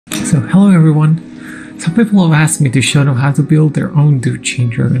So hello everyone. Some people have asked me to show them how to build their own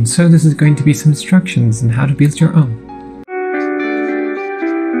ToolChanger, and so this is going to be some instructions on how to build your own.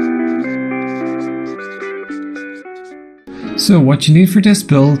 So what you need for this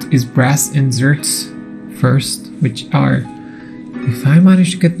build is brass inserts first, which are, if I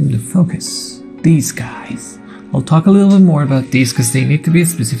manage to get them to focus, these guys. I'll talk a little bit more about these because they need to be a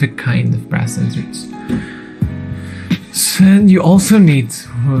specific kind of brass inserts. And you also need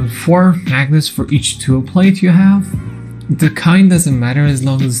 4 magnets for each tool plate you have. The kind doesn't matter as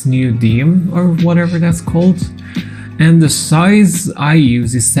long as neodymium or whatever that's called. And the size I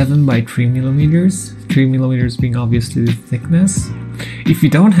use is 7 by 3 millimeters. 3 millimeters being obviously the thickness. If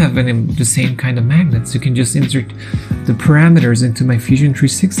you don't have any of the same kind of magnets, you can just insert the parameters into my Fusion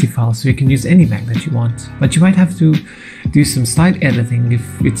 360 file, so you can use any magnet you want. But you might have to do some slight editing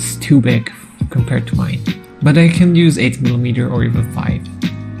if it's too big compared to mine. But I can use 8mm or even 5.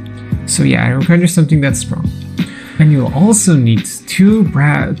 So yeah, I require something that's strong. And you'll also need two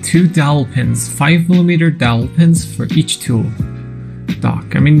dowel pins, 5mm dowel pins for each tool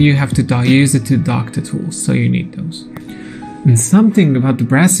dock. I mean, you have to use it to dock the tools, so you need those. And something about the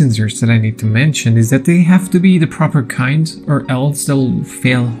brass inserts that I need to mention is that they have to be the proper kind, or else they'll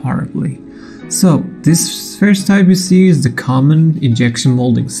fail horribly. So this first type you see is the common injection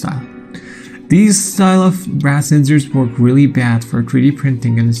molding style. These style of brass inserts work really bad for 3D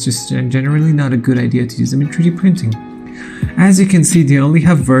printing, and it's just generally not a good idea to use them in 3D printing. As you can see, they only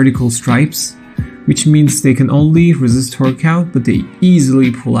have vertical stripes, which means they can only resist torque out, but they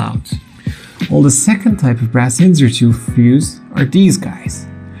easily pull out. Well, the second type of brass inserts you'll use are these guys.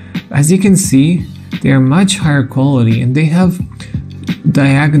 As you can see, they are much higher quality, and they have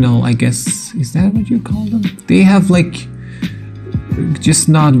diagonal, I guess, is that what you call them? They have like just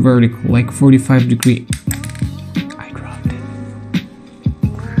not vertical, like 45°. I dropped it.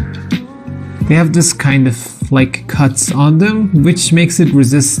 They have this kind of like cuts on them, which makes it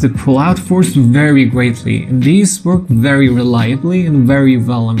resist the pull-out force very greatly. And these work very reliably and very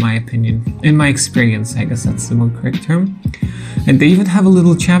well, in my opinion. In my experience, I guess that's the more correct term. And they even have a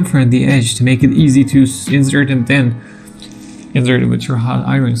little chamfer on the edge to make it easy to insert and then insert it with your hot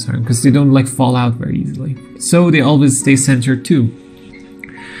iron iron, because they don't like fall out very easily. So they always stay centered too.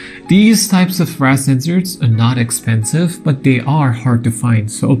 These types of brass inserts are not expensive, but they are hard to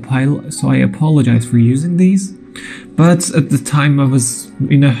find, so I apologize for using these. But at the time I was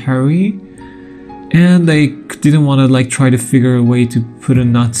in a hurry, and I didn't want to like try to figure a way to put a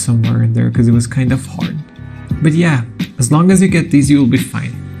nut somewhere in there because it was kind of hard. But yeah, as long as you get these, you will be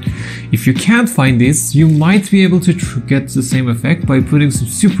fine. If you can't find these, you might be able to get the same effect by putting some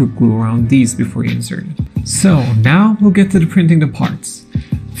super glue around these before you insert it. So now we'll get to the printing the parts.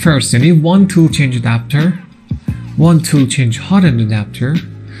 First, you need 1 tool change adapter, 1 tool change hot end adapter,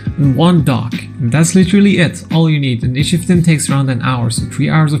 and 1 dock. And that's literally it, all you need. And each of them takes around an hour, so 3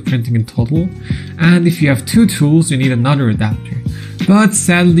 hours of printing in total. And if you have 2 tools, you need another adapter. But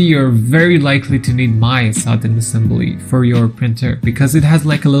sadly, you're very likely to need my hot end assembly for your printer, because it has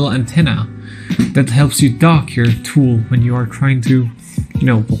like a little antenna that helps you dock your tool when you are trying to, you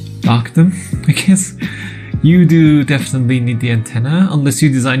know, dock them, I guess. You do definitely need the antenna, unless you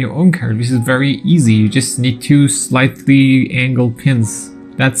design your own card, which is very easy. You just need 2 slightly angled pins.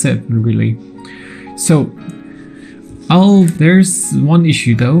 That's it, really. So, there's one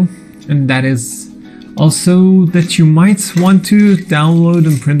issue though, and that is also that you might want to download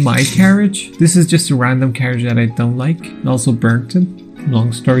and print my Carriage. This is just a random Carriage that I don't like, and also burnt it.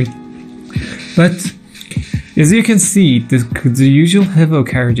 Long story. But as you can see, the usual Hevo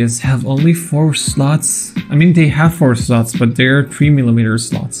carriages have only 4 slots. I mean, they have 4 slots, but they're 3mm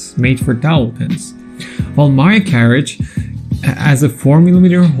slots made for dowel pins. While my Carriage has a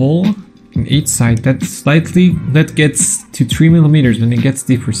 4mm hole on each side that gets to 3mm when it gets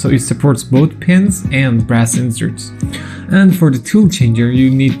deeper, so it supports both pins and brass inserts. And for the ToolChanger, you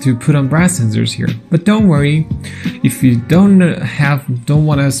need to put on brass inserts here. But don't worry, if you don't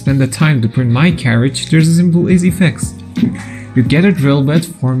want to spend the time to print my Carriage, there's a simple, easy fix. You get a drill bit,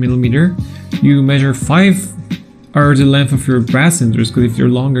 4mm. You measure 5 or the length of your brass inserts, because if you're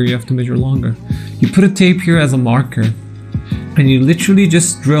longer, you have to measure longer. You put a tape here as a marker, and you literally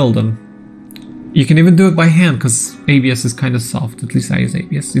just drill them. You can even do it by hand, because ABS is kind of soft, at least I use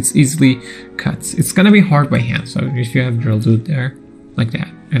ABS. It's easily cuts. It's gonna be hard by hand, so if you have drill, do it there, like that,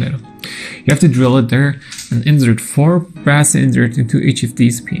 I don't know. You have to drill it there and insert 4 brass inserts into each of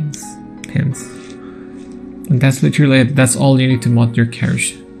these pins. And that's literally it. That's all you need to mod your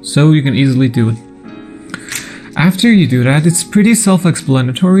Carriage, so you can easily do it. After you do that, it's pretty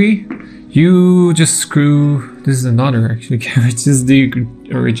self-explanatory. you just screw, this is another actually carriage, this is the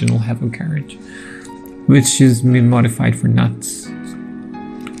original Hypercarriage, which is been modified for nuts.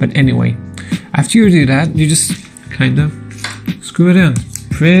 But anyway, after you do that, you just kind of screw it in.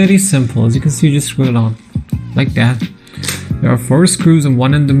 Pretty simple, as you can see, you just screw it on, like that. There are 4 screws and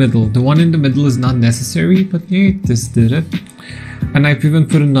 1 in the middle. The 1 in the middle is not necessary, but yeah, just did it. And I've even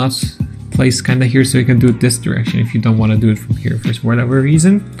put a nut place kind of here so you can do it this direction if you don't want to do it from here for whatever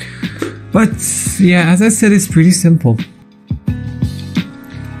reason. But yeah, as I said, it's pretty simple.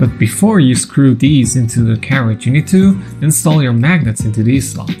 But before you screw these into the carriage, you need to install your magnets into these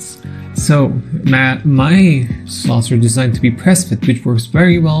slots. So my slots are designed to be press fit, which works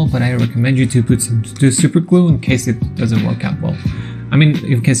very well, but I recommend you to put some super glue in case it doesn't work out well. I mean,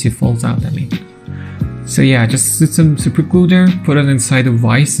 in case it falls out, I mean. So yeah, just put some super glue there, put it inside the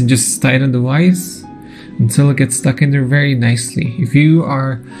vise and just tighten the vise until it gets stuck in there very nicely. If you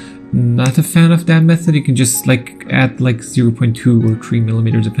are not a fan of that method, you can just like add like 0.2 or 3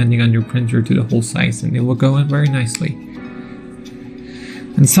 millimeters depending on your printer to the whole size, and it will go in very nicely.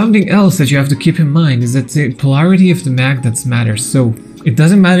 And something else that you have to keep in mind is that the polarity of the magnets matters. So it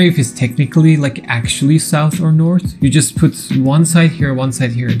doesn't matter if it's technically like actually south or north. You just put one side here,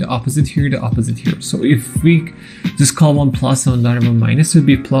 the opposite here, the opposite here. So if we just call one plus and another one minus, it would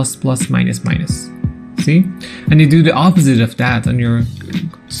be plus, plus, minus, minus. See? And you do the opposite of that on your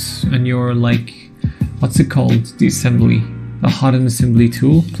like, what's it called? The assembly, the hot end assembly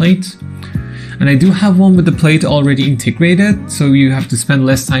tool plate. And I do have one with the plate already integrated, so you have to spend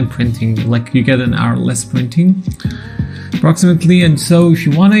less time printing, like you get an hour less printing approximately. And so if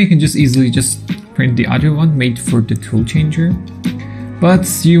you want to, you can just easily just print the other one made for the ToolChanger. But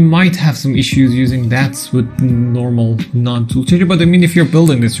you might have some issues using that with normal non-ToolChanger. But I mean, if you're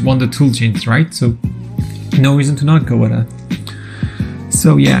building this, you want the ToolChanger, right? So no reason to not go with that.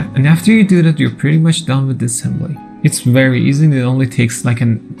 So yeah, and after you do that, you're pretty much done with the assembly. It's very easy, and it only takes like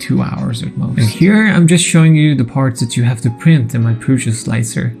 2 hours at most. And here I'm just showing you the parts that you have to print in my Prusa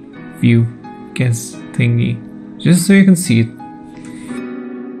slicer view guess thingy, just so you can see it.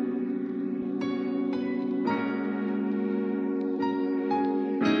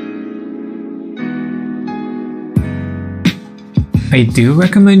 I do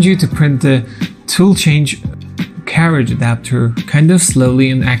recommend you to print the ToolChanger Carriage adapter kind of slowly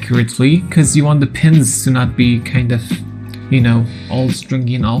and accurately, because you want the pins to not be kind of, you know, all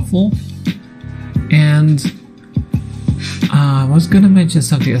stringy and awful. And I was gonna mention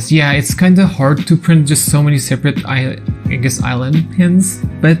something else. Yeah, it's kind of hard to print just so many separate, I guess, island pins,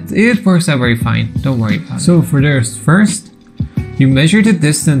 but it works out very fine. Don't worry about it. So for this, first, you measure the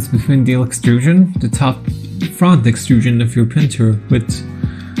distance between the extrusion, the top front extrusion of your printer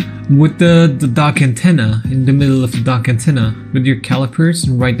with the dock antenna, in the middle of the dock antenna with your calipers,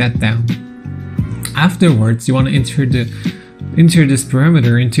 and write that down. Afterwards, you want to enter this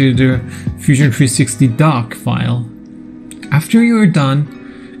parameter into the Fusion 360 dock file. After you are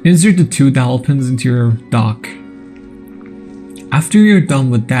done, insert the 2 dowel pins into your dock. After you're done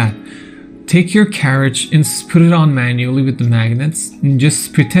with that, take your carriage and put it on manually with the magnets and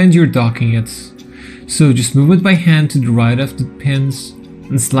just pretend you're docking it. So just move it by hand to the right of the pins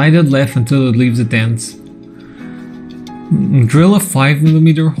and slide it left until it leaves a dent. Drill a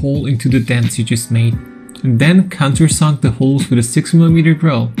 5mm hole into the dents you just made, and then countersunk the holes with a 6mm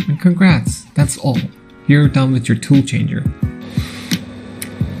drill, and congrats, that's all. You're done with your ToolChanger.